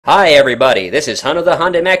Hi everybody, this is Hannu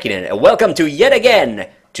TheHande Mäkinen, and welcome to yet again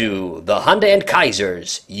to TheHande and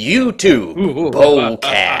Kaiser's YouTube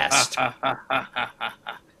Poecast.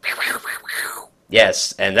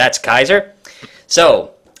 Yes, and that's Kaiser.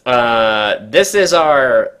 So, this is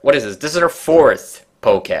our, what is this? This is our fourth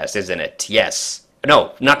Poecast, isn't it? Yes.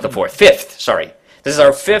 No, not the fourth, fifth, sorry. This is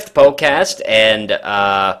our fifth Poecast, and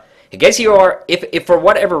in case you are, if for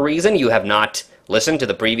whatever reason you have not listened to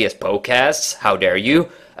the previous Poecasts, how dare you?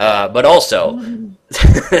 But also,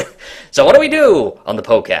 so what do we do on the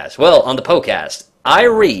Poecast? Well, on the Poecast, I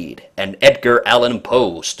read an Edgar Allan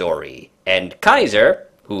Poe story, and Kaiser,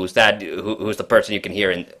 who's the person you can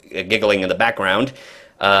hear giggling in the background,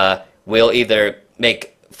 will either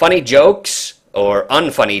make funny jokes or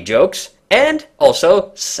unfunny jokes, and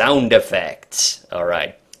also sound effects. All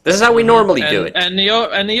right. This is how we normally do it. And the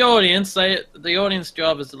audience, the audience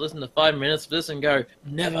job is to listen to 5 minutes of this and go,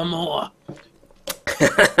 nevermore.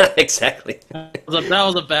 Exactly. That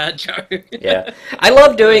was a bad joke. Yeah, I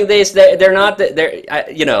love doing this.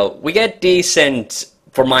 We get decent,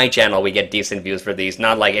 for my channel, we get decent views for these,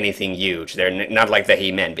 not like anything huge. They're not like the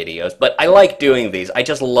He-Man videos, but I like doing these. I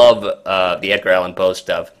just love the Edgar Allan Poe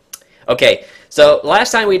stuff. Okay, so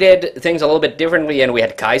last time we did things a little bit differently, and we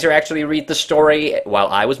had Kaiser actually read the story while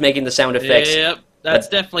I was making the sound effects. Yep, that's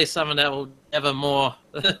definitely something that will never more.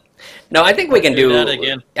 No, I think we can do that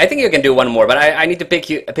again. I think you can do one more, but I need to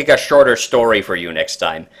pick a shorter story for you next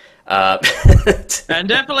time. And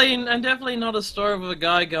definitely not a story of a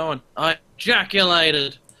guy going, I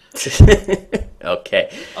ejaculated.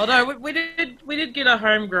 Okay. Although we did get a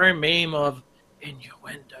homegrown meme of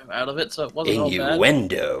innuendo out of it, so it wasn't all bad.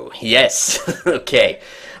 Innuendo, yes. Okay.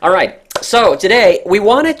 All right. So today we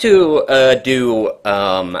wanted to do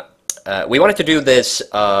this.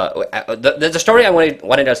 The story I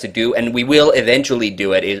wanted us to do, and we will eventually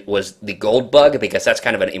do it. It was the gold bug, because that's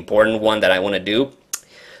kind of an important one that I want to do.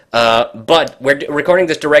 But we're recording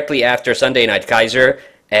this directly after Sunday Night Kaiser,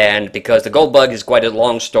 and because the gold bug is quite a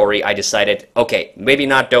long story, I decided, okay, maybe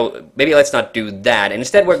let's not do that. And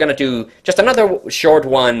instead, we're gonna do just another short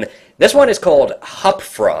one. This one is called Hop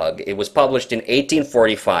Frog. It was published in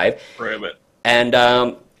 1845. Prove it. And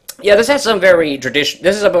yeah, this has some very traditional.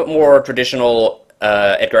 This is a bit more traditional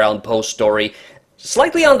Edgar Allan Poe story,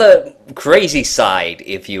 slightly on the crazy side,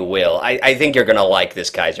 if you will. I think you're gonna like this,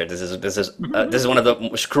 Kaiser. This is one of the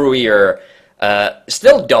screwier,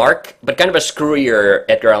 still dark, but kind of a screwier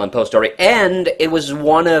Edgar Allan Poe story, and it was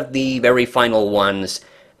one of the very final ones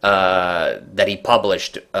that he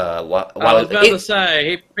published. I was about to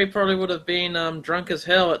say he probably would have been drunk as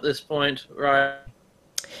hell at this point, right?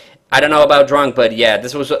 I don't know about drunk, but yeah,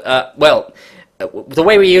 this was, well, the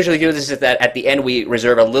way we usually do this is that at the end we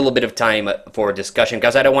reserve a little bit of time for discussion,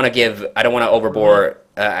 because I don't want to overbore,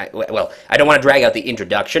 well, I don't want to drag out the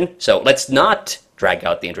introduction, so let's not drag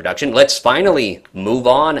out the introduction. Let's finally move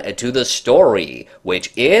on to the story,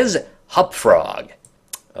 which is Hop Frog.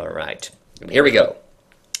 All right, here we go.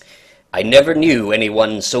 I never knew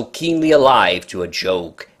anyone so keenly alive to a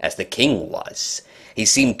joke as the king was. He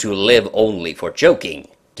seemed to live only for joking,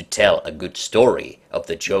 to tell a good story of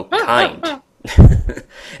the joke kind.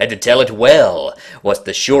 And to tell it well was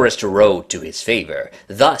the surest road to his favor.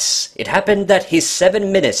 Thus, it happened that his 7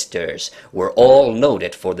 ministers were all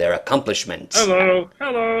noted for their accomplishments. Hello,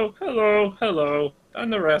 hello, hello, hello,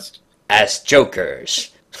 and the rest. As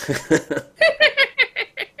jokers.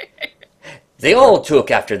 They all took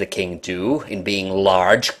after the king too, in being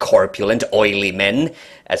large, corpulent, oily men,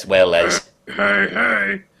 as well as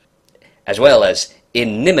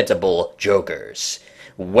inimitable jokers.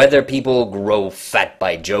 Whether people grow fat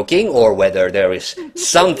by joking, or whether there is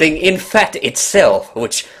something in fat itself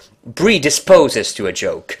which predisposes to a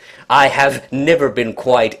joke, I have never been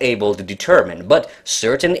quite able to determine, but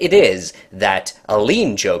certain it is that a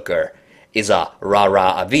lean joker is a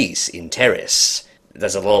rara avis in terris.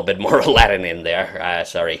 There's a little bit more Latin in there.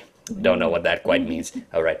 Sorry, don't know what that quite means.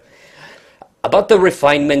 All right. About the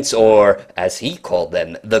refinements, or, as he called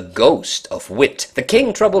them, the ghost of wit, the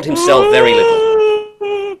king troubled himself very little.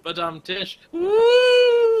 But Tish.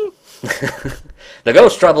 The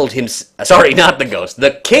ghost troubled him. Sorry, not the ghost.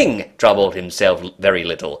 The king troubled himself very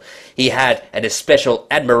little. He had an especial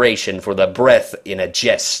admiration for the breath in a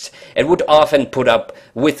jest, and would often put up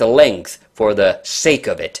with length for the sake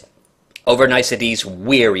of it. Over niceties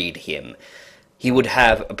wearied him. He would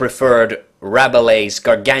have preferred Rabelais'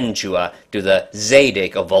 Gargantua to the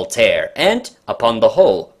Zadig of Voltaire, and, upon the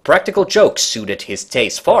whole, practical jokes suited his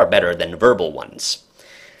taste far better than verbal ones.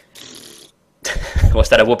 Was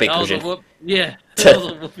that a whoopee cushion? Yeah, that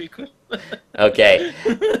was a whoopee cushion. Okay.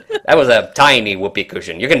 That was a tiny whoopee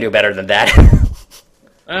cushion. You can do better than that.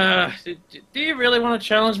 Do you really want to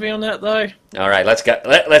challenge me on that, though? All right, let's go.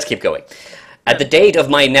 Let's keep going. At the date of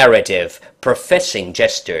my narrative, professing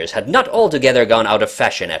jesters had not altogether gone out of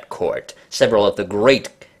fashion at court. Several of the great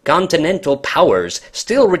continental powers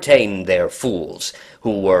still retained their fools,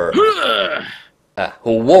 who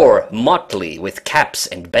wore motley with caps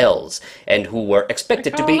and bells, and who were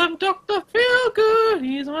expected to be. Call him Dr. Feelgood.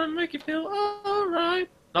 He's the one to make you feel all right.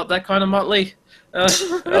 Not that kind of motley.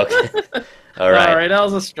 Okay. All right. Sorry, that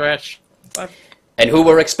was a stretch. And who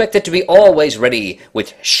were expected to be always ready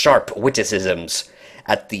with sharp witticisms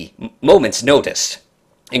at the moment's notice,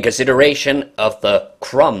 in consideration of the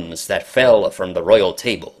crumbs that fell from the royal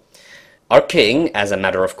table. Our king, as a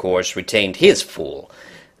matter of course, retained his fool.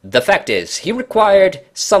 The fact is, he required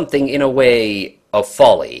something in a way of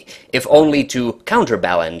folly, if only to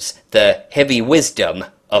counterbalance the heavy wisdom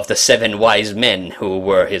of the 7 wise men who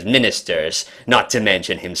were his ministers, not to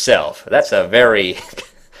mention himself. That's a very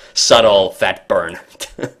subtle fat burn.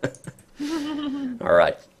 All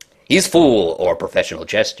right. His fool, or professional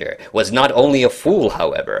jester, was not only a fool,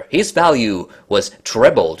 however. His value was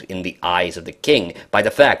trebled in the eyes of the king by the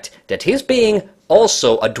fact that his being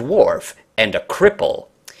also a dwarf and a cripple.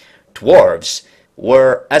 Dwarves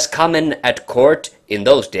were as common at court in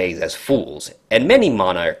those days as fools, and many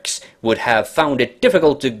monarchs would have found it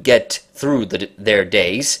difficult to get through their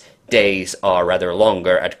days are rather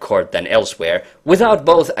longer at court than elsewhere, without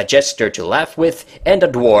both a jester to laugh with and a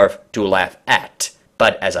dwarf to laugh at.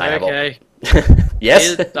 But as I have... Okay.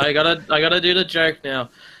 Yes? I gotta do the joke now.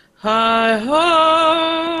 Hi-ho!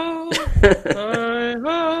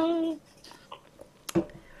 Hi-ho!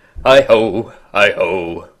 Hi-ho,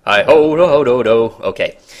 hi-ho, hi-ho, do-ho-do-do.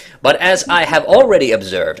 Okay. But as I have already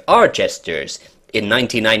observed, our jesters, in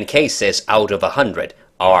 99 cases out of 100,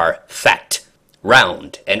 are fat,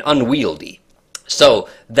 round, and unwieldy. So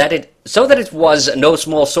that it was no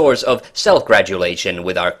small source of self-gratulation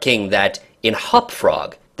with our king that, in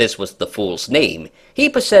Hopfrog, this was the fool's name, he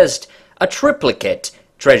possessed a triplicate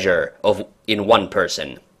treasure in one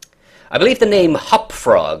person. I believe the name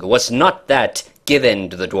Hopfrog was not that given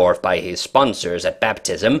to the dwarf by his sponsors at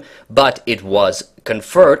baptism, but it was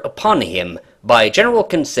conferred upon him by general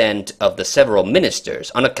consent of the several ministers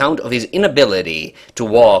on account of his inability to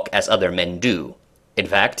walk as other men do. In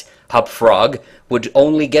fact, Hopfrog would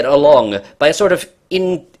only get along by a sort of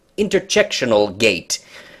interjectional gait,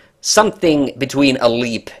 something between a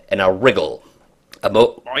leap and a wriggle.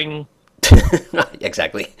 Boing.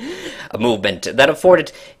 Exactly. A movement that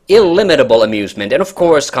afforded illimitable amusement and, of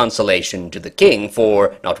course, consolation to the king,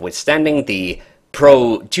 for, notwithstanding the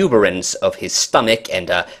protuberance of his stomach and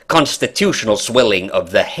a constitutional swelling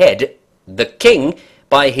of the head, the king,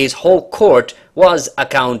 by his whole court, was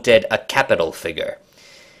accounted a capital figure.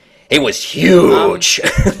 He was huge!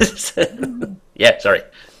 Yeah, sorry.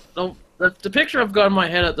 The picture I've got in my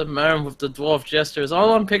head at the moment with the dwarf jesters,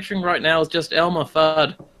 all I'm picturing right now is just Elmer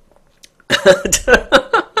Fudd.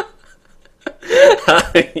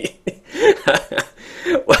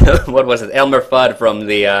 What was it? Elmer Fudd from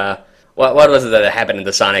the what was it that happened in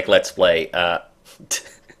the Sonic Let's Play? Elmer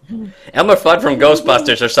Fudd from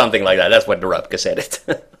Ghostbusters or something like that. That's what Narupka said it.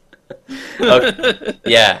 Okay.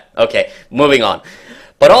 Yeah, okay. Moving on.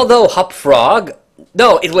 But although Hopfrog,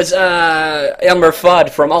 no, it was Elmer Fudd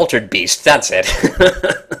from Altered Beast. That's it.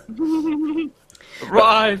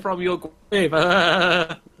 Right from your grave.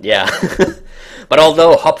 Yeah. But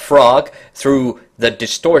although Hopfrog, through the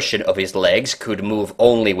distortion of his legs, could move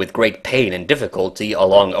only with great pain and difficulty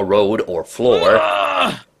along a road or floor,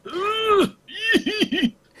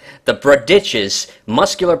 the prodigious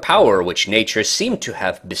muscular power which nature seemed to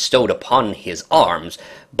have bestowed upon his arms,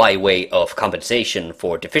 by way of compensation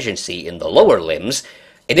for deficiency in the lower limbs,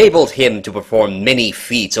 enabled him to perform many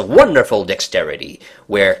feats of wonderful dexterity,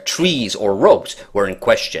 where trees or ropes were in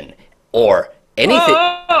question, or anything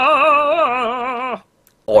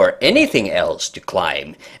else to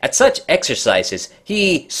climb. At such exercises,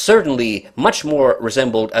 he certainly much more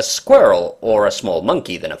resembled a squirrel or a small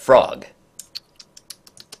monkey than a frog.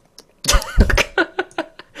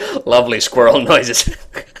 Lovely squirrel noises.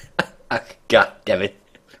 God damn it.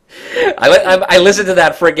 I listened to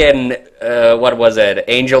that friggin', what was it,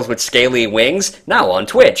 Angels with Scaly Wings, now on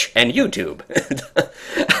Twitch and YouTube.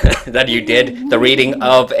 That you did, the reading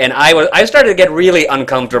of, and I started to get really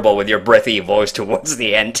uncomfortable with your breathy voice towards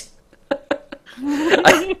the end.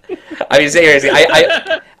 I mean, seriously,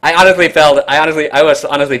 I was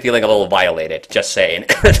honestly feeling a little violated. Just saying.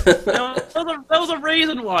 There was a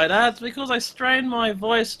reason why. That's because I strained my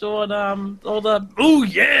voice toward all the "ooh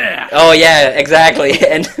yeah." Oh yeah, exactly.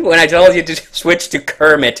 And when I told you to switch to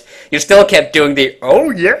Kermit, you still kept doing the "oh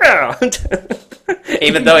yeah,"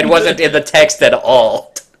 even though it wasn't in the text at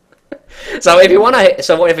all. So if you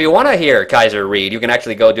wanna hear Kaiser read, you can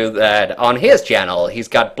actually go do that on his channel. He's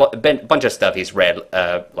got a bunch of stuff he's read,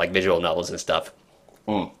 like visual novels and stuff.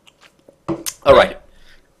 All right.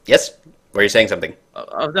 Yes, were you saying something?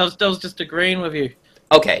 That was just agreeing with you.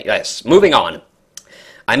 Okay. Yes. Moving on.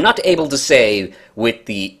 I'm not able to say with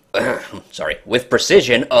the with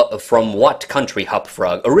precision from what country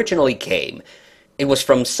Hopfrog originally came. It was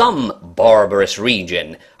from some barbarous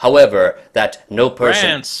region. However, that no person.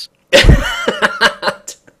 France.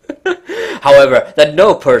 However, that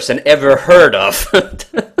no person ever heard of.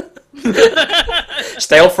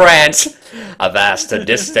 Still France, a vast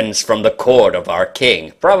distance from the court of our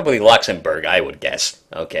king. Probably Luxembourg, I would guess.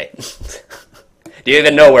 Okay. Do you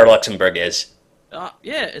even know where Luxembourg is?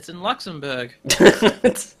 Yeah, it's in Luxembourg.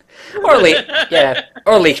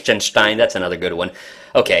 or Liechtenstein, that's another good one.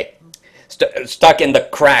 Okay. Stuck in the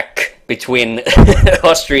crack between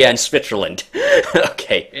Austria and Switzerland.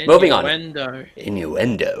 Okay, moving on.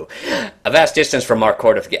 Innuendo. A vast distance from our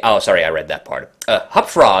court of... Oh, sorry, I read that part.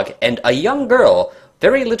 Hopfrog and a young girl,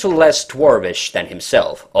 very little less dwarvish than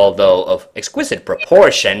himself, although of exquisite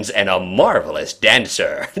proportions and a marvelous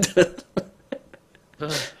dancer.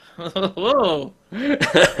 Whoa.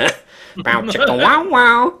 Bow chicka wow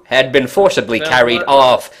wow had been forcibly carried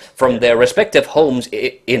off from their respective homes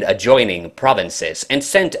in adjoining provinces and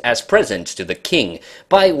sent as presents to the king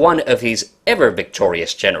by one of his ever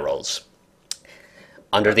victorious generals.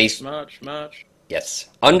 Under these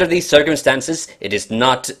Under these circumstances, it is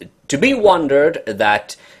not to be wondered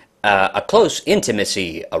that a close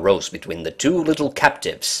intimacy arose between the two little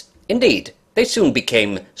captives. Indeed, they soon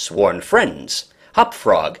became sworn friends.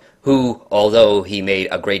 Hopfrog, who, although he made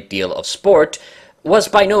a great deal of sport, was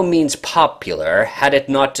by no means popular, had it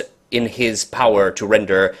not in his power to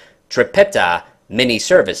render Trippetta many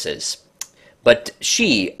services. But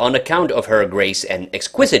she, on account of her grace and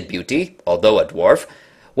exquisite beauty, although a dwarf,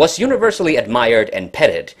 was universally admired and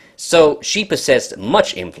petted, so she possessed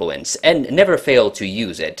much influence, and never failed to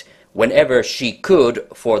use it, whenever she could,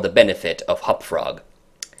 for the benefit of Hopfrog.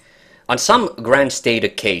 On some grand state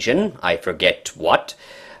occasion, I forget what,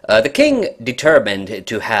 the king determined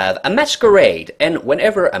to have a masquerade, and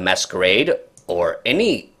whenever a masquerade, or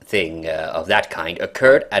anything of that kind,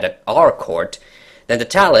 occurred at our court, then the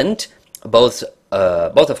talent, both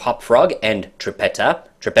of Hopfrog and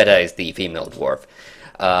Trippetta is the female dwarf,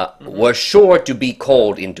 were sure to be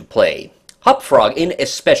called into play. Hopfrog, in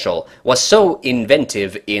especial, was so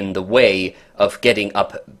inventive in the way of getting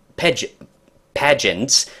up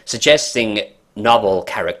pageants, suggesting novel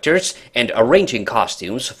characters, and arranging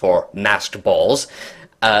costumes for masked balls,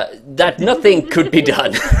 that nothing could be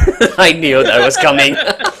done. I knew that was coming.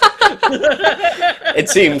 It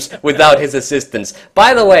seems, without his assistance.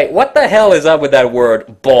 By the way, what the hell is up with that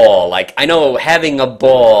word ball? Like, I know having a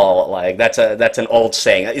ball, like, that's an old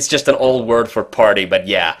saying. It's just an old word for party, but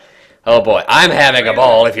yeah. Oh boy, I'm having a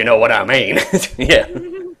ball, if you know what I mean. Yeah.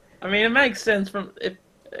 I mean, it makes sense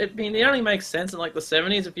it only makes sense in like the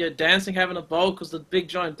 70s if you're dancing having a ball because the big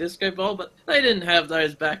giant disco ball, but they didn't have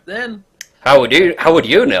those back then. How would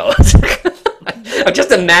you know? I'm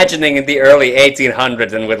just imagining in the early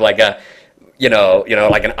 1800s and with like a,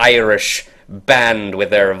 like an Irish band with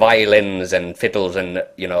their violins and fiddles and,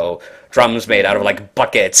 drums made out of like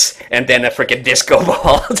buckets, and then a freaking disco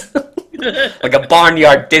ball. Like a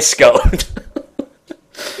barnyard disco.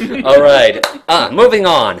 Alright, moving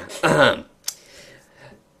on.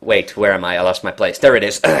 Wait, where am I? I lost my place. There it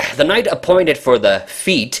is. The night appointed for the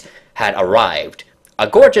feat had arrived. A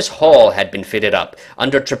gorgeous hall had been fitted up,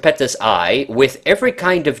 under Trippetta's eye, with every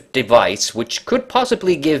kind of device which could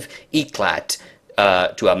possibly give eclat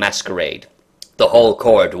to a masquerade. The whole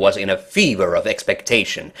court was in a fever of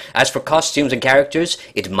expectation. As for costumes and characters,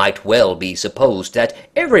 it might well be supposed that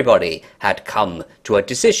everybody had come to a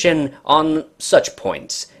decision on such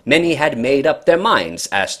points. Many had made up their minds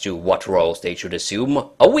as to what roles they should assume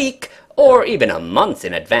a week or even a month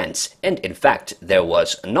in advance, and in fact there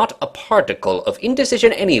was not a particle of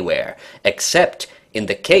indecision anywhere, except in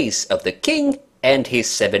the case of the king and his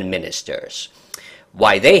 7 ministers.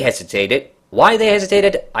 Why they hesitated,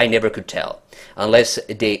 I never could tell, unless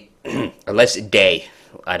they,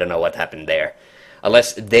 I don't know what happened there,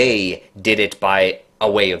 unless they did it by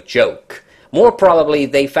a way of joke. More probably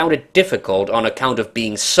they found it difficult on account of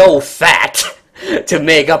being so fat to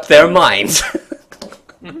make up their minds.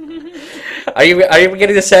 Are you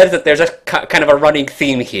getting the sense that there's a kind of a running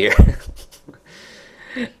theme here?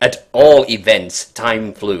 At all events,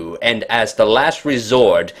 time flew, and as the last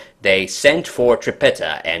resort, they sent for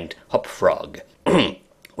Trippetta and Hopfrog.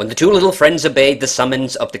 When the two little friends obeyed the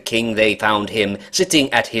summons of the king, they found him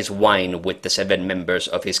sitting at his wine with the 7 members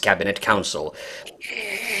of his cabinet council.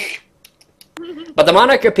 But the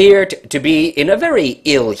monarch appeared to be in a very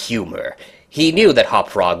ill humor. He knew that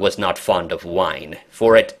Hopfrog was not fond of wine,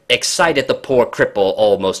 for it excited the poor cripple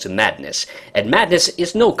almost to madness, and madness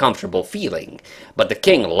is no comfortable feeling. But the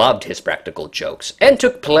king loved his practical jokes, and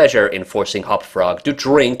took pleasure in forcing Hopfrog to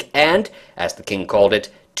drink and, as the king called it,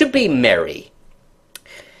 to be merry.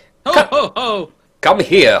 Ho, ho, ho! "Come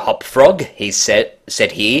here, Hopfrog,"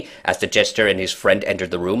 said he, as the jester and his friend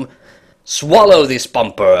entered the room. "Swallow this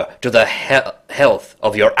bumper to the health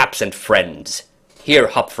of your absent friends." Here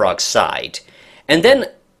Hopfrog sighed. And then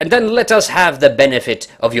let us have the benefit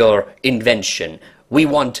of your invention. We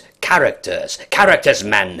want characters. Characters,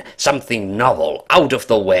 man. Something novel, out of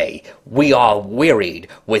the way. We are wearied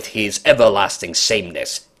with his everlasting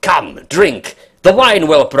sameness. Come, drink. The wine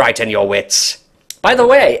will brighten your wits. By the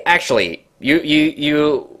way, actually,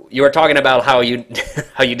 you were talking about how you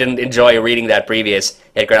how you didn't enjoy reading that previous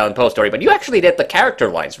Edgar Allan Poe story, but you actually did the character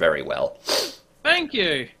lines very well. Thank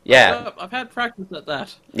you. Yeah. I've had practice at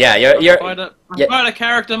that. Yeah, I'm quite a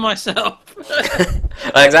character myself.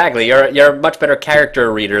 Exactly. You're a much better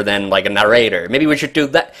character reader than like a narrator. Maybe we should do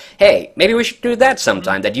that. Hey, maybe we should do that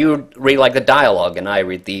sometime. That you read like the dialogue and I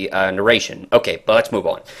read the narration. Okay, but let's move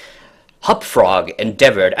on. Hopfrog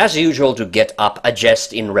endeavored, as usual, to get up a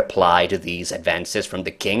jest in reply to these advances from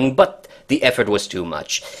the king, but the effort was too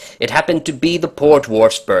much. It happened to be the poor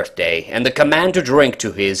dwarf's birthday, and the command to drink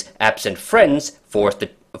to his absent friends forced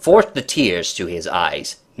the tears to his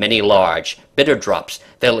eyes. Many large, bitter drops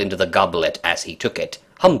fell into the goblet as he took it,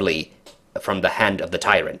 humbly, from the hand of the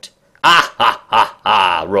tyrant. "Ah, ha, ha,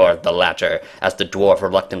 ha!" roared the latter, as the dwarf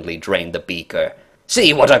reluctantly drained the beaker.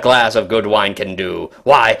 "See what a glass of good wine can do!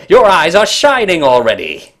 Why, your eyes are shining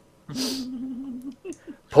already!"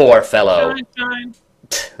 Poor fellow. Shine, shine.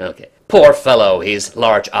 Okay. Poor fellow, his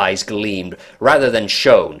large eyes gleamed rather than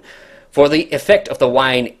shone, for the effect of the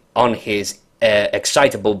wine on his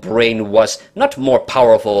excitable brain was not more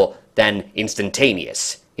powerful than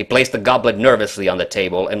instantaneous. He placed the goblet nervously on the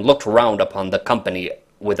table and looked round upon the company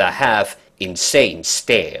with a half-insane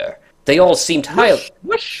stare. They all seemed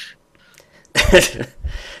Whoosh.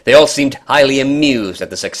 They all seemed highly amused at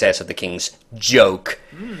the success of the king's joke.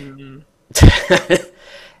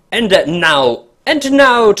 And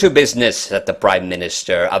now to business, said the Prime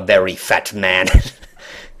Minister, a very fat man.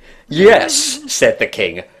 "Yes," said the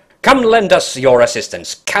king. "Come, lend us your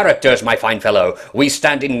assistance. Characters, my fine fellow. We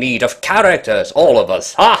stand in need of characters, all of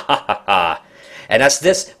us. Ha, ha, ha, ha." And as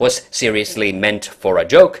this was seriously meant for a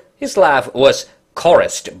joke, his laugh was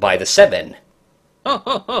chorused by the 7. And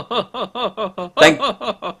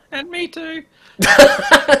me too.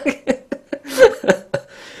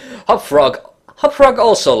 Hopfrog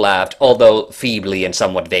also laughed, although feebly and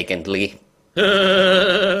somewhat vacantly.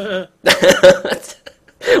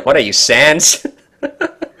 What are you, Sans?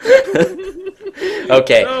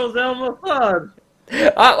 Okay. Oh, Elmer Fudd.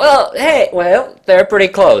 Well, they're pretty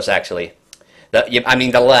close, actually.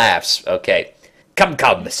 The laughs, okay.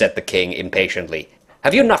 Come, said the king impatiently.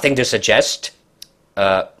 Have you nothing to suggest?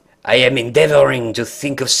 I am endeavoring to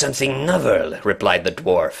think of something novel, replied the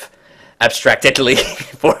dwarf, abstractedly,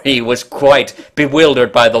 for he was quite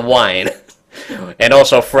bewildered by the wine. And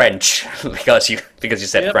also French, because you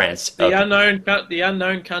said France. The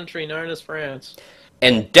unknown country known as France.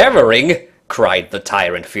 Endeavoring? Cried the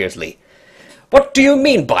tyrant fiercely. What do you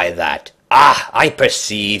mean by that? Ah, I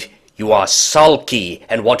perceive. You are sulky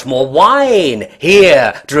and want more wine.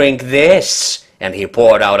 Here, drink this. And he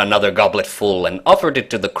poured out another goblet full and offered it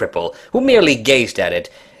to the cripple, who merely gazed at it,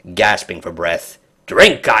 gasping for breath.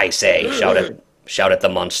 Drink, I say, shouted the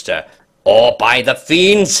monster. Or by the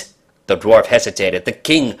fiends! The dwarf hesitated. The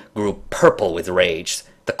king grew purple with rage.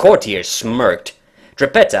 The courtiers smirked.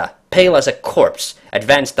 Trippetta, pale as a corpse,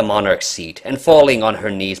 advanced the monarch's seat, and falling on her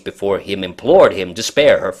knees before him, implored him to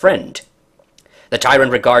spare her friend. The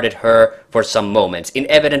tyrant regarded her for some moments, in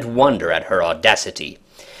evident wonder at her audacity.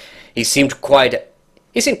 He seemed quite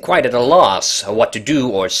at a loss what to do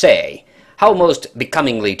or say, how most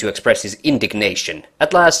becomingly to express his indignation.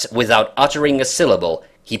 At last, without uttering a syllable,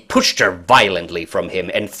 he pushed her violently from him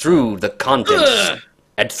and threw the contents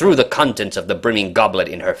of the brimming goblet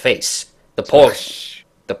in her face. The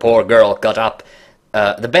poor girl got up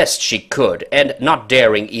the best she could, and not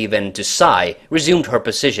daring even to sigh, resumed her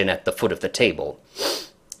position at the foot of the table.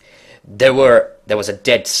 There was a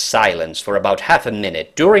dead silence for about half a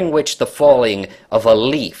minute, during which the falling of a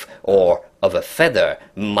leaf or of a feather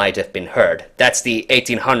might have been heard. That's the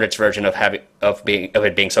 1800s version of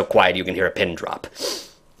it being so quiet you can hear a pin drop.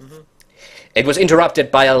 Mm-hmm. It was interrupted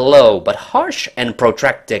by a low but harsh and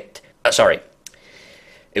protracted.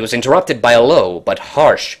 It was interrupted by a low but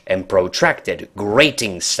harsh and protracted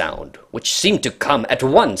grating sound, which seemed to come at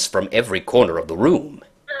once from every corner of the room.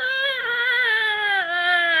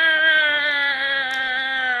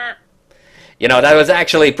 You know, that was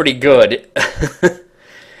actually pretty good.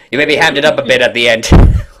 You maybe hammed it up a bit at the end.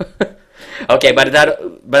 Okay, but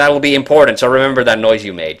that will be important, so remember that noise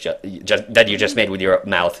you made, that you just made with your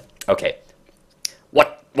mouth. Okay.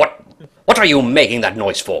 What are you making that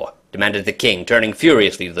noise for? Demanded the king, turning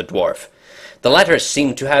furiously to the dwarf. The latter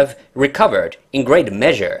seemed to have recovered, in great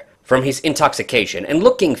measure, from his intoxication, and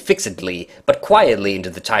looking fixedly, but quietly into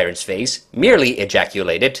the tyrant's face, merely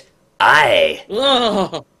ejaculated, "Aye."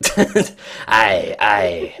 Oh.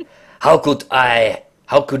 Aye. How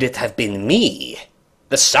could it have been me?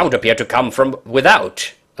 The sound appeared to come from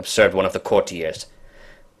without, observed one of the courtiers.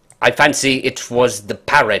 I fancy it was the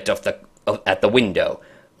parrot at the window,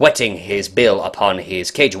 wetting his bill upon his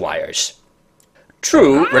cage wires.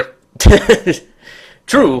 True,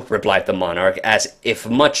 True, replied the monarch, as if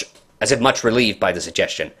much relieved by the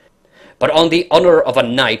suggestion. But on the honor of a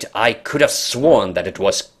knight, I could have sworn that it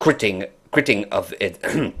was gritting of it.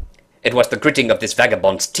 It was the gritting of this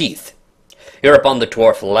vagabond's teeth. Hereupon the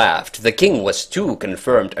dwarf laughed. The king was too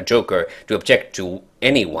confirmed a joker to object to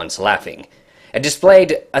anyone's laughing, and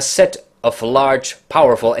displayed a set of large,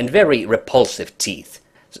 powerful, and very repulsive teeth.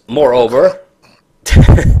 Moreover,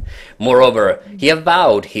 he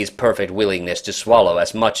avowed his perfect willingness to swallow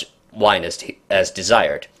as much wine as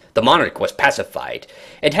desired. The monarch was pacified,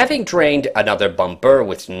 and having drained another bumper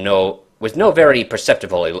with no very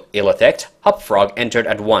perceptible ill effect, Hopfrog entered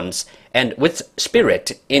at once, and with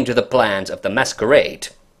spirit, into the plans of the masquerade.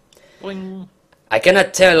 Boing. I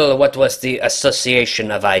cannot tell what was the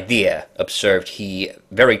association of idea, observed he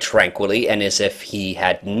very tranquilly, and as if he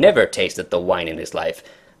had never tasted the wine in his life.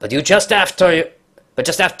 But just after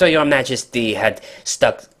your majesty had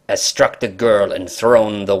struck the girl and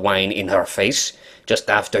thrown the wine in her face, just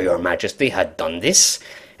after your majesty had done this,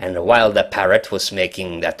 and while the parrot was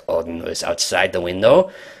making that odd noise outside the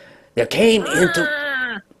window, there came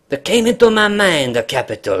into my mind a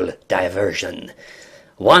capital diversion.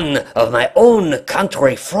 One of my own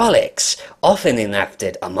country frolics, often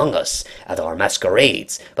enacted among us at our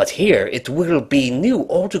masquerades, but here it will be new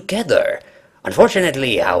altogether.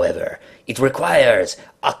 Unfortunately, however, it requires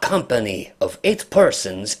a company of 8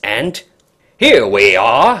 persons, and... "Here we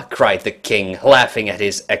are!" cried the king, laughing at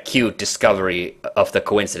his acute discovery of the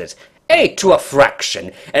coincidence. 8 to a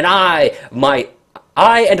fraction, and I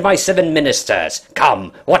and my 7 ministers.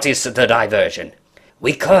 Come, what is the diversion?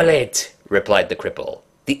 "We call it," replied the cripple,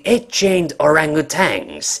 "the 8-chained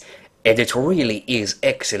orangutans, and it really is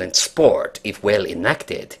excellent sport if well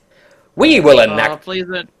enacted. We will enact..." Please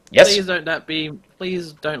don't. Yes?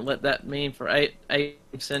 Please don't let that mean for 8th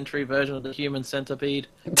century version of the human centipede.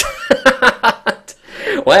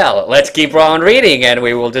 Well, let's keep on reading and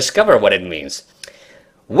we will discover what it means.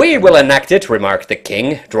 "We will enact it," remarked the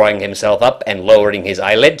king, drawing himself up and lowering his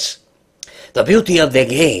eyelids. "The beauty of the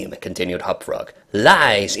game," continued Hopfrog,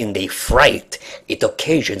 "lies in the fright it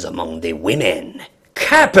occasions among the women."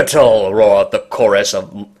 "Capital!" roared the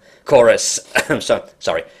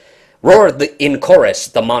Roared in chorus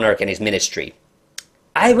the monarch and his ministry.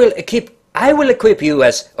 I will equip you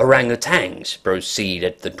as orangutans,"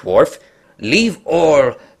 proceeded the dwarf. Leave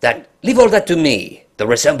all that to me. The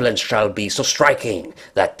resemblance shall be so striking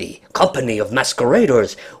that the company of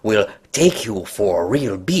masqueraders will take you for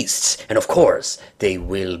real beasts, and of course they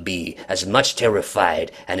will be as much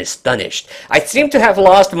terrified and astonished. I seem to have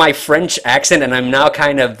lost my French accent, and I'm now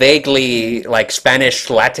kind of vaguely like Spanish,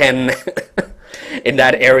 Latin in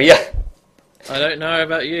that area. I don't know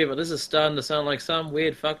about you, but this is starting to sound like some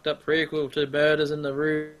weird fucked up prequel to Murders in the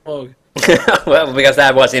Rue Morgue. Well, because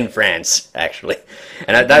that was in France, actually.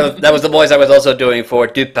 And that was the voice I was also doing for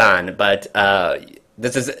Dupin, but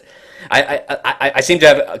this is... I seem to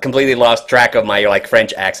have completely lost track of my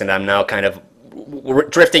French accent. I'm now kind of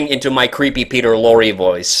drifting into my creepy Peter Lorre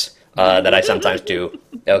voice that I sometimes do.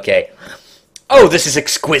 Okay. "Oh, this is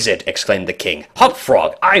exquisite," exclaimed the king.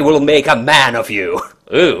 "Hopfrog, I will make a man of you."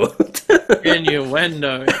 Ooh.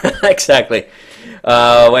 Innuendo. Exactly.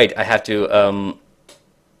 Wait, I have to...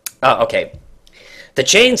 okay. "The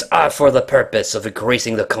chains are for the purpose of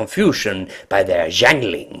increasing the confusion by their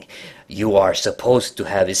jangling. You are supposed to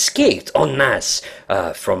have escaped en masse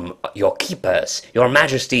from your keepers. Your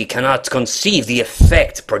Majesty cannot conceive the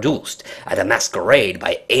effect produced at a masquerade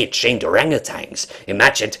by 8 chained orangutans,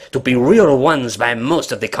 imagined to be real ones by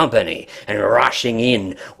most of the company, and rushing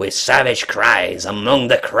in with savage cries among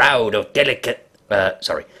the crowd of delicately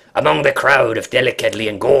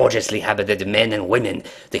and gorgeously habited men and women.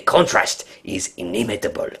 The contrast is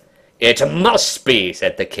inimitable. It must be,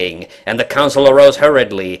 said the king, and the council arose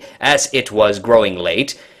hurriedly, as it was growing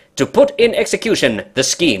late, to put in execution the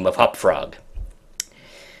scheme of Hop Frog.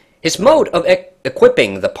 His mode of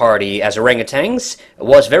equipping the party as orangutans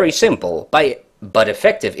was very simple, but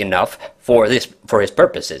effective enough for his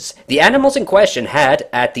purposes. The animals in question had,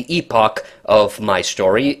 at the epoch of my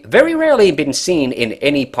story, very rarely been seen in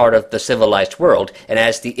any part of the civilized world, and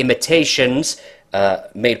as the imitations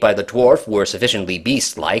made by the dwarf were sufficiently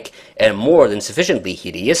beast-like and more than sufficiently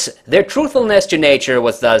hideous, their truthfulness to nature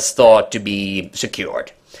was thus thought to be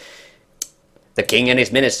secured. The king and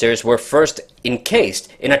his ministers were first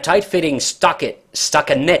encased in a tight-fitting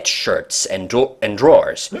stockinette shirts and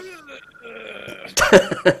drawers.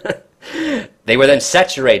 They were then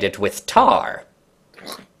saturated with tar.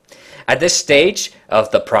 At this stage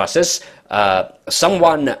of the process,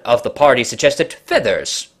 someone of the party suggested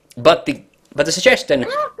feathers, but the suggestion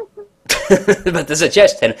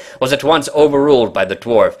was at once overruled by the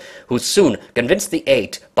dwarf, who soon convinced the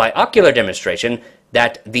 8 by ocular demonstration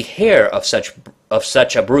that the hair of such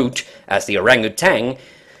a brute as the orangutan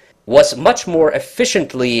was much more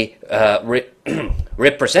efficiently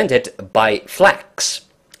represented by flax.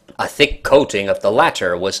 A thick coating of the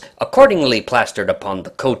latter was accordingly plastered upon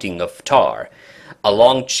the coating of tar. A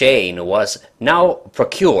long chain was now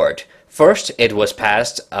procured. First it was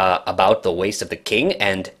passed about the waist of the king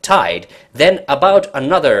and tied, then about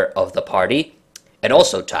another of the party and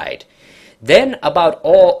also tied, then about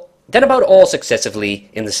all successively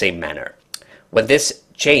in the same manner. When this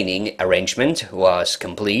chaining arrangement was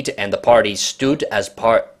complete and the parties stood as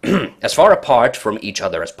far apart from each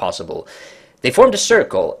other as possible, they formed a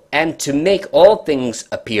circle, and to make all things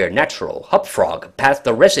appear natural, Hop Frog passed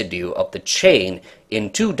the residue of the chain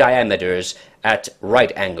in 2 diameters at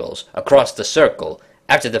right angles across the circle,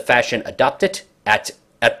 after the fashion adopted at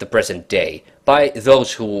the present day by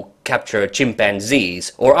those who capture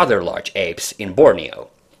chimpanzees or other large apes in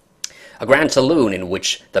Borneo. A grand saloon in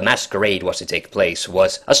which the masquerade was to take place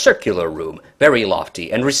was a circular room, very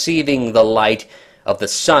lofty, and receiving the light of the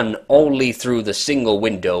sun only through the single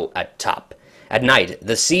window at top. At night,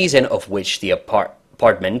 the season of which the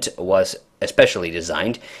apartment was especially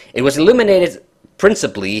designed, it was illuminated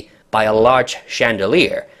principally by a large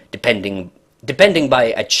chandelier, depending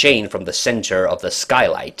by a chain from the center of the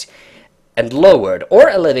skylight, and lowered or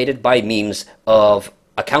elevated by means of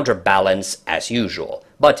a counterbalance as usual.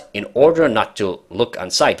 But in order not to look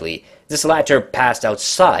unsightly, this latter passed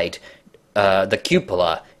outside the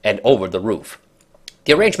cupola and over the roof.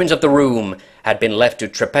 The arrangements of the room had been left to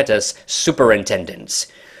Trippetta's superintendence,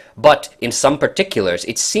 but in some particulars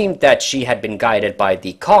it seemed that she had been guided by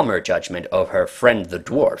the calmer judgment of her friend the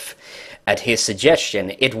dwarf. At his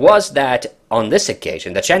suggestion, it was that on this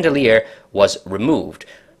occasion the chandelier was removed,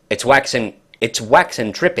 its waxen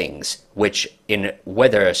trippings, which in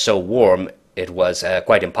weather so warm it was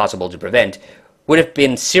quite impossible to prevent, would have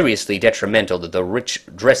been seriously detrimental to the rich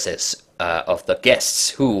dresses of the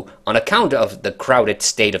guests, who, on account of the crowded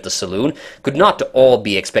state of the saloon, could not all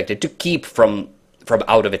be expected to keep from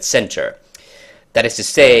out of its center, that is to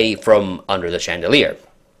say, from under the chandelier.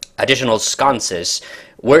 Additional sconces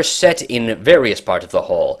were set in various parts of the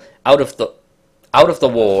hall, out of the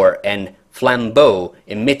war, and flambeau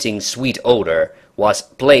emitting sweet odor was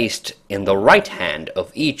placed in the right hand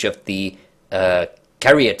of each of the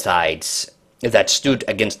caryatides that stood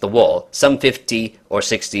against the wall, some 50 or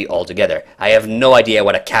 60 altogether. I have no idea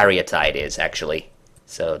what a caryatide is, actually.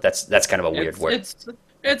 So that's kind of a weird word.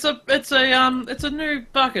 It's a new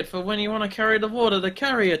bucket for when you want to carry the water, the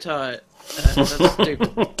caryatide. That's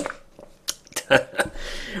stupid.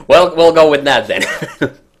 Well, we'll go with that then.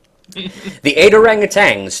 The 8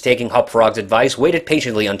 orangutans, taking Hop Frog's advice, waited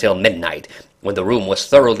patiently until midnight, when the room was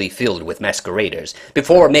thoroughly filled with masqueraders,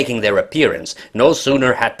 before making their appearance. No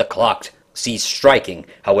sooner had the clock ceased striking,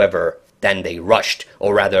 however, than they rushed,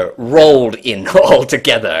 or rather rolled in all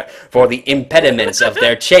together, for the impediments of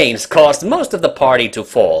their chains caused most of the party to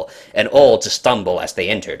fall, and all to stumble as they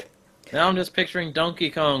entered. Now I'm just picturing Donkey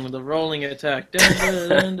Kong with the rolling attack.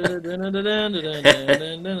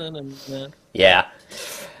 Yeah.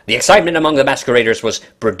 The excitement among the masqueraders was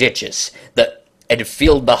prodigious. and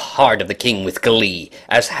filled the heart of the king with glee.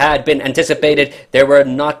 As had been anticipated, there were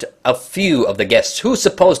not a few of the guests who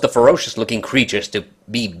supposed the ferocious-looking creatures to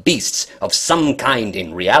be beasts of some kind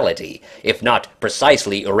in reality, if not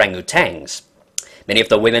precisely orangutans. Many of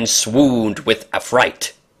the women swooned with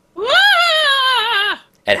affright.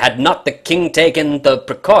 And had not the king taken the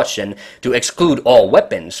precaution to exclude all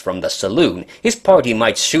weapons from the saloon, his party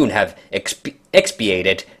might soon have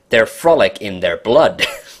expiated their frolic in their blood.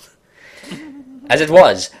 As it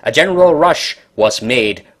was, a general rush was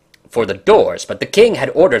made for the doors, but the king had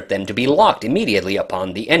ordered them to be locked immediately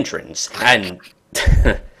upon the entrance, and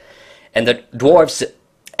and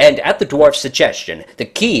at the dwarf's suggestion, the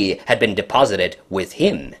key had been deposited with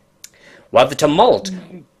him. While the tumult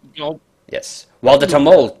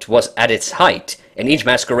was at its height, and each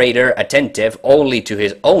masquerader attentive only to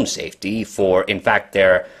his own safety, for in fact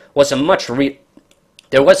there was much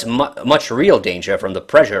real danger from the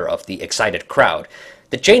pressure of the excited crowd.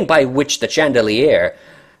 The chain by which the chandelier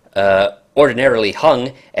ordinarily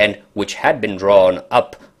hung, and which had been drawn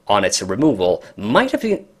up on its removal, might have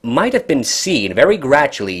been seen very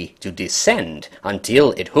gradually to descend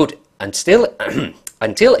until its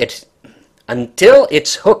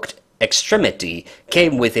hooked extremity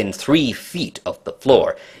came within 3 feet of the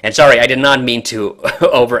floor. And sorry, I did not mean to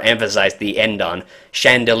overemphasize the end on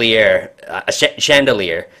chandelier.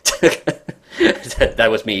 Chandelier. That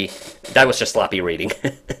was me. That was just sloppy reading.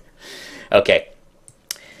 Okay.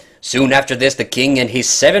 Soon after this, the king and his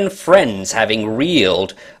 7 friends, having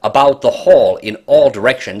reeled about the hall in all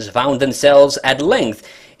directions, found themselves at length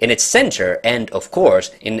in its center and, of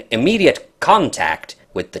course, in immediate contact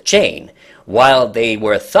with the chain. While they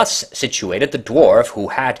were thus situated, the dwarf, who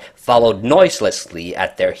had followed noiselessly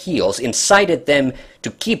at their heels, incited them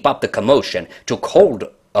to keep up the commotion, took hold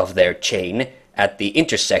of their chain at the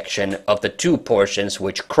intersection of the 2 portions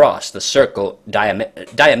which crossed the circle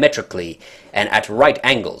diametrically and at right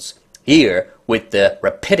angles. Here, with the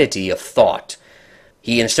rapidity of thought,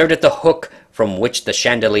 he inserted the hook from which the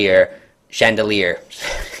chandelier,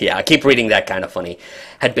 yeah, I keep reading that kind of funny,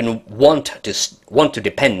 had been wont to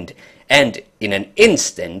depend, and in an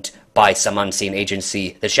instant, by some unseen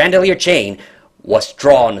agency, the chandelier chain was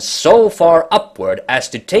drawn so far upward as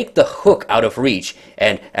to take the hook out of reach,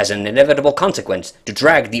 and as an inevitable consequence, to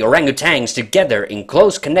drag the orangutans together in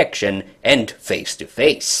close connection and face to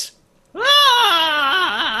face.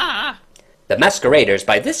 The masqueraders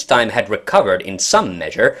by this time had recovered in some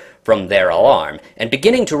measure from their alarm, and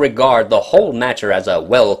beginning to regard the whole matter as a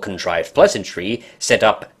well-contrived pleasantry, set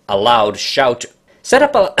up a loud shout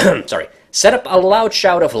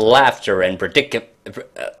of laughter and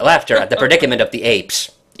laughter at the predicament of the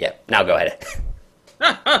apes. Yeah, now go ahead.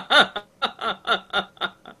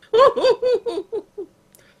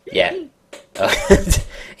 Yeah.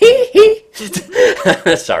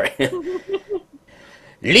 Sorry.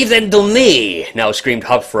 "Leave them to me!" now screamed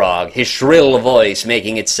Hopfrog, his shrill voice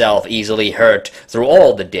making itself easily heard through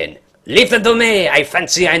all the din. "Leave them to me! I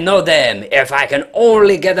fancy I know them! If I can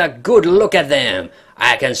only get a good look at them,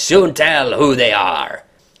 I can soon tell who they are!"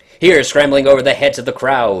 Here, scrambling over the heads of the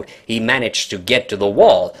crowd, he managed to get to the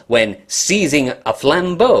wall, when, seizing a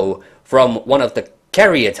flambeau from one of the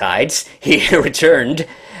caryatides, he returned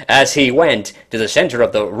as he went to the center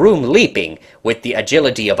of the room, leaping, with the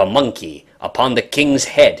agility of a monkey, upon the king's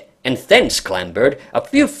head, and thence clambered a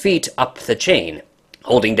few feet up the chain,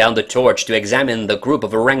 holding down the torch to examine the group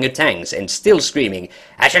of orangutans, and still screaming,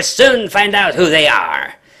 "I shall soon find out who they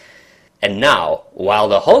are!" And now, while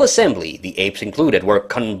the whole assembly, the apes included, were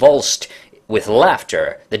convulsed with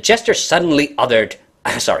laughter, the jester suddenly uttered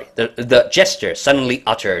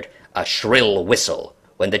a shrill whistle,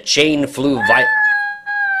 when the chain flew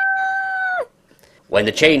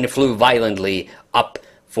violently up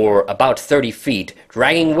for about 30 feet,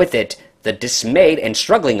 dragging with it the dismayed and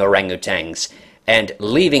struggling orangutans, and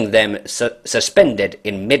leaving them suspended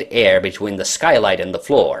in mid-air between the skylight and the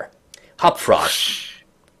floor. Hopfrog,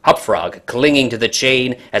 clinging to the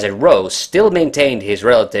chain as it rose, still maintained his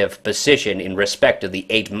relative position in respect to the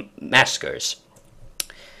 8 maskers.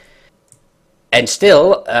 And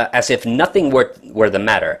still, as if nothing were the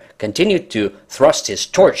matter, continued to thrust his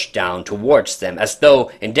torch down towards them, as though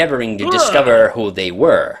endeavoring to discover who they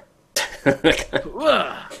were.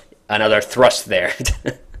 Another thrust there.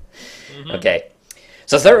 Okay.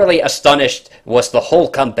 So thoroughly astonished was the whole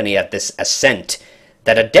company at this ascent,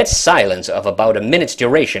 that a dead silence of about a minute's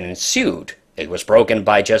duration ensued. It was broken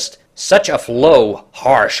by just such a low,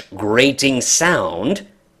 harsh, grating sound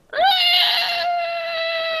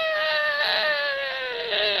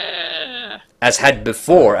as had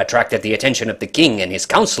before attracted the attention of the king and his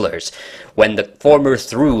counselors, when the former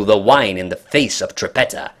threw the wine in the face of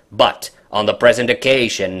Trippetta. But on the present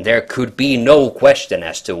occasion there could be no question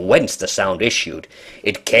as to whence the sound issued.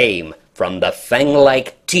 It came from the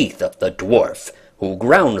fang-like teeth of the dwarf, who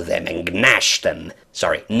ground them and gnashed them,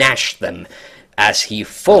 as he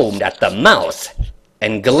foamed at the mouth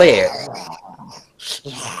and glared.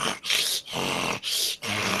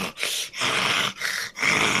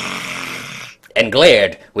 And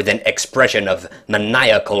glared with an expression of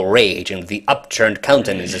maniacal rage in the upturned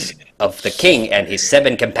countenances of the king and his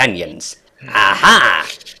 7 companions. "Aha!"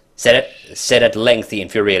 said at length the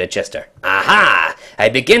infuriated Chester. "Aha! I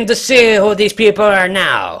begin to see who these people are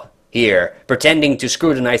now." Here, pretending to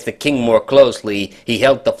scrutinize the king more closely, he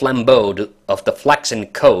held the flambeau of the flaxen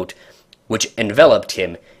coat which enveloped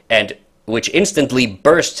him, and which instantly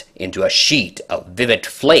burst into a sheet of vivid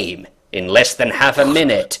flame. In less than half a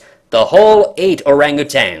minute, the whole 8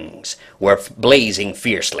 orangutans were blazing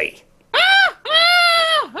fiercely.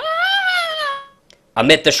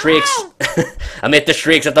 Amid the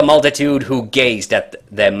shrieks of the multitude who gazed at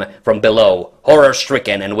them from below,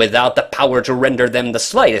 horror-stricken and without the power to render them the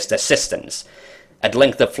slightest assistance, at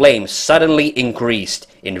length the flame suddenly increased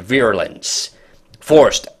in virulence,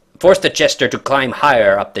 forced the Chester to climb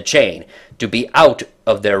higher up the chain, to be out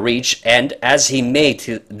of their reach, and as he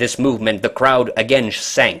made this movement the crowd again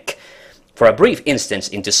sank, for a brief instant,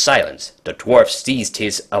 into silence. The dwarf seized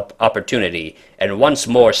his opportunity and once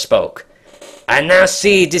more spoke. "I now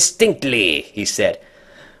see distinctly," he said,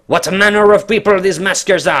 "what manner of people these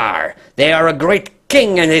maskers are. They are a great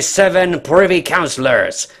king and his 7 privy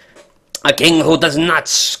councillors. A king who does not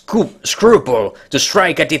scruple to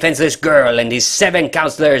strike a defenseless girl, and his 7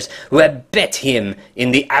 councillors who abet him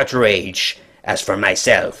in the outrage. As for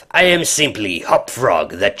myself, I am simply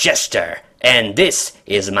Hopfrog the Jester, and this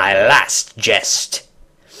is my last jest."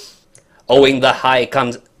 Owing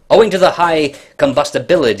to the high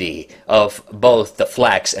combustibility of both the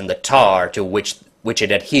flax and the tar to which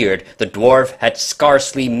it adhered, the dwarf had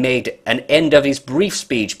scarcely made an end of his brief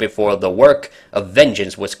speech before the work of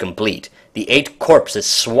vengeance was complete. The 8 corpses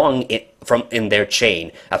swung in their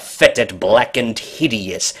chain, a fetid, blackened,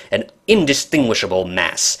 hideous, and indistinguishable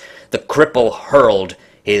mass. The cripple hurled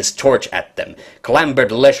his torch at them,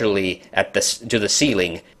 clambered leisurely to the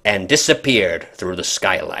ceiling, and disappeared through the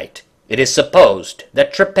skylight. It is supposed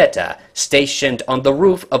that Trippetta, stationed on the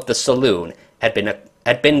roof of the saloon, had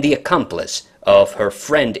been the accomplice of her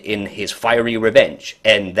friend in his fiery revenge,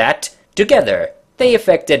 and that, together, they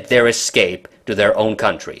effected their escape to their own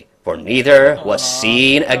country, for neither was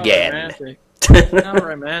seen again. Romantic. How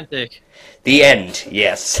romantic. The end,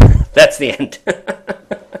 yes. That's the end.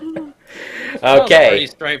 That was a Okay. pretty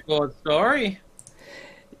straightforward story.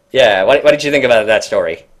 Yeah, what did you think about that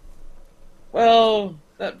story? Well,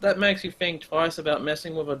 that makes you think twice about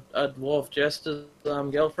messing with a dwarf jester's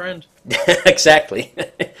girlfriend. Exactly.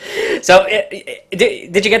 So,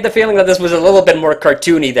 did you get the feeling that this was a little bit more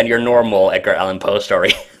cartoony than your normal Edgar Allan Poe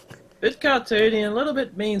story? Bit cartoony and a little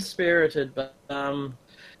bit mean-spirited, but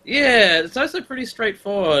yeah, it's also pretty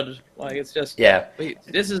straightforward. Like, it's just, Yeah.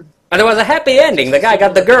 this is... And there was a happy ending. The guy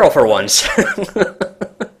got the girl for once.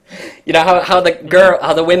 You know how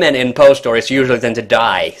the women in Poe stories usually tend to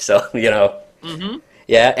die. So Mm-hmm.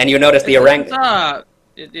 Yeah, and you notice the The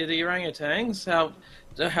orangutans,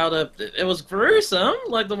 it was gruesome,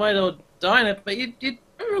 like the way they were dying it, but you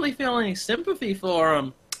don't really feel any sympathy for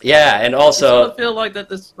them. Yeah, and You also sort of feel like that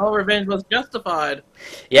this whole revenge was justified.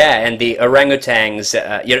 yeah, and the orangutans.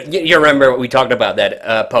 You remember we talked about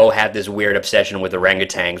that? Poe had this weird obsession with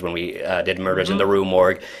orangutans when we did Murders in the Rue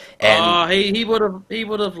Morgue. And he would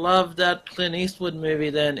have loved that Clint Eastwood movie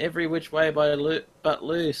then, Every Which Way but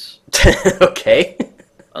Loose. okay.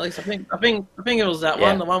 At least I think it was that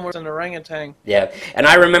one, the one where it's an orangutan. Yeah, and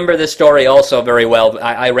I remember this story also very well.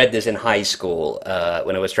 I read this in high school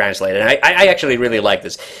when it was translated, and I actually really like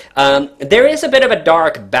this. There is a bit of a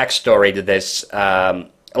dark backstory to this.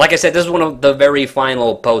 Like I said, this is one of the very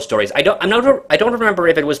final Poe stories. I don't remember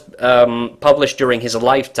if it was published during his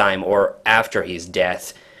lifetime or after his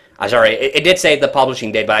death. Sorry, it did say the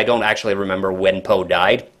publishing date, but I don't actually remember when Poe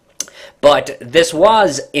died. But this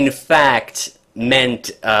was, in fact,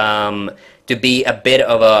 meant to be a bit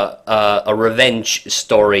of a revenge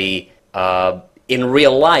story in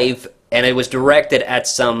real life, and it was directed at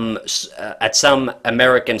some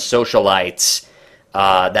American socialites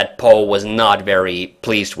that Poe was not very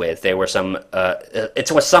pleased with. There were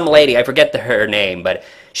it was some lady, I forget her name, but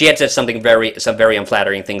she had said some very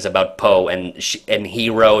unflattering things about Poe, and he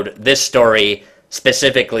wrote this story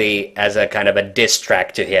specifically as a kind of a diss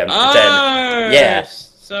track to him. Oh, Yeah.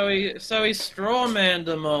 he straw-manned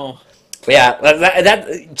them all. Yeah,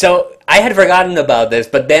 so I had forgotten about this,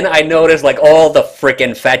 but then I noticed like all the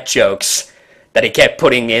frickin' fat jokes that he kept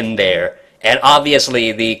putting in there. And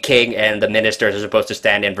obviously the king and the ministers are supposed to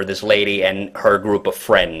stand in for this lady and her group of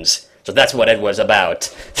friends. So that's what it was about.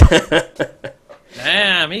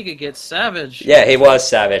 Damn, he could get savage. Yeah, he was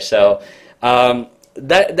savage. So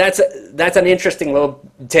that's an interesting little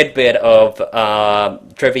tidbit of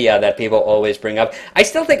trivia that people always bring up. I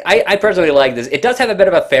still think I personally like this. It does have a bit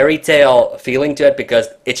of a fairy tale feeling to it because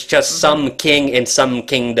it's just some king in some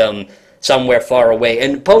kingdom somewhere far away.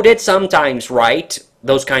 And Poe did sometimes write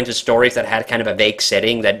those kinds of stories that had kind of a vague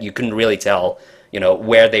setting that you couldn't really tell,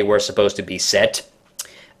 where they were supposed to be set.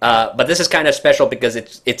 But this is kind of special because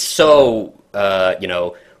it's so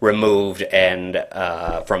removed and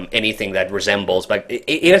from anything that resembles. But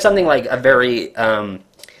even something like a very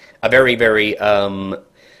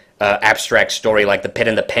abstract story like The Pit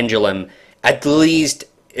and the Pendulum, at least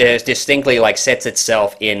distinctly like sets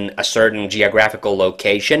itself in a certain geographical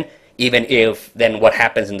location, even if then what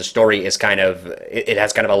happens in the story is it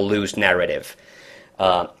has kind of a loose narrative.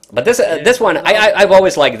 But this one, I've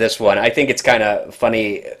always liked this one. I think it's kind of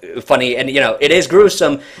funny, and it is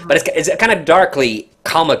gruesome, but it's kind of darkly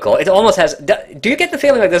comical. It almost has. Do you get the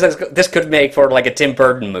feeling like this could make for like a Tim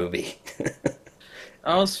Burton movie?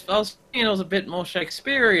 I was thinking it was a bit more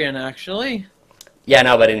Shakespearean, actually. Yeah,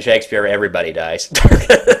 no, but in Shakespeare, everybody dies.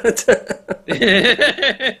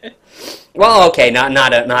 Well, okay,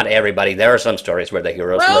 not everybody. There are some stories where the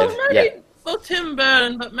heroes live. Maybe, well, Tim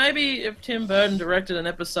Burton, but maybe if Tim Burton directed an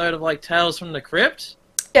episode of like Tales from the Crypt,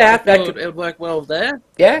 it would work well there.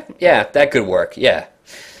 Yeah, that could work. Yeah.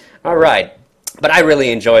 All right. But I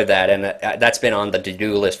really enjoyed that, and that's been on the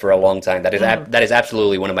to-do list for a long time. That is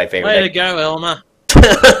absolutely one of my favorite. Way to go, Elmer.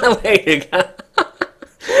 Way to go.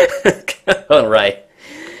 All right.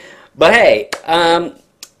 But hey,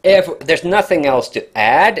 if there's nothing else to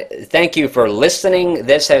add, thank you for listening.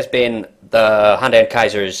 This has been the Hande and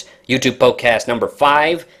Kaiser's YouTube Poecast number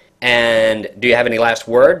 5. And do you have any last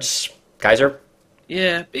words, Kaiser?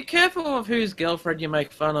 Yeah, be careful of whose girlfriend you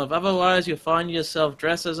make fun of. Otherwise, you'll find yourself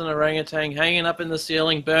dressed as an orangutan hanging up in the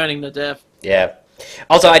ceiling, burning to death. Yeah.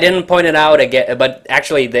 Also, I didn't point it out again, but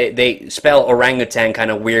actually they spell orangutan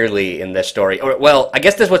kind of weirdly in this story. Or, well, I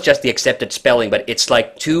guess this was just the accepted spelling, but it's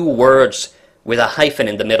like 2 words with a hyphen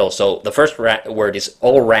in the middle. So the first word is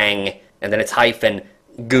orang, and then it's hyphen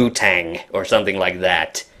gutang, or something like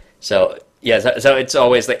that. So, yeah, so it's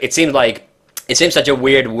always, it seems such a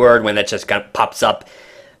weird word when that just kind of pops up,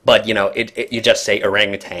 but, you just say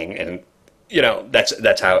orangutan, and,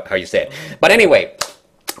 that's how you say it. But anyway,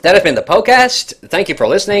 that has been the Poecast. Thank you for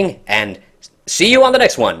listening, and see you on the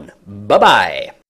next one. Bye-bye.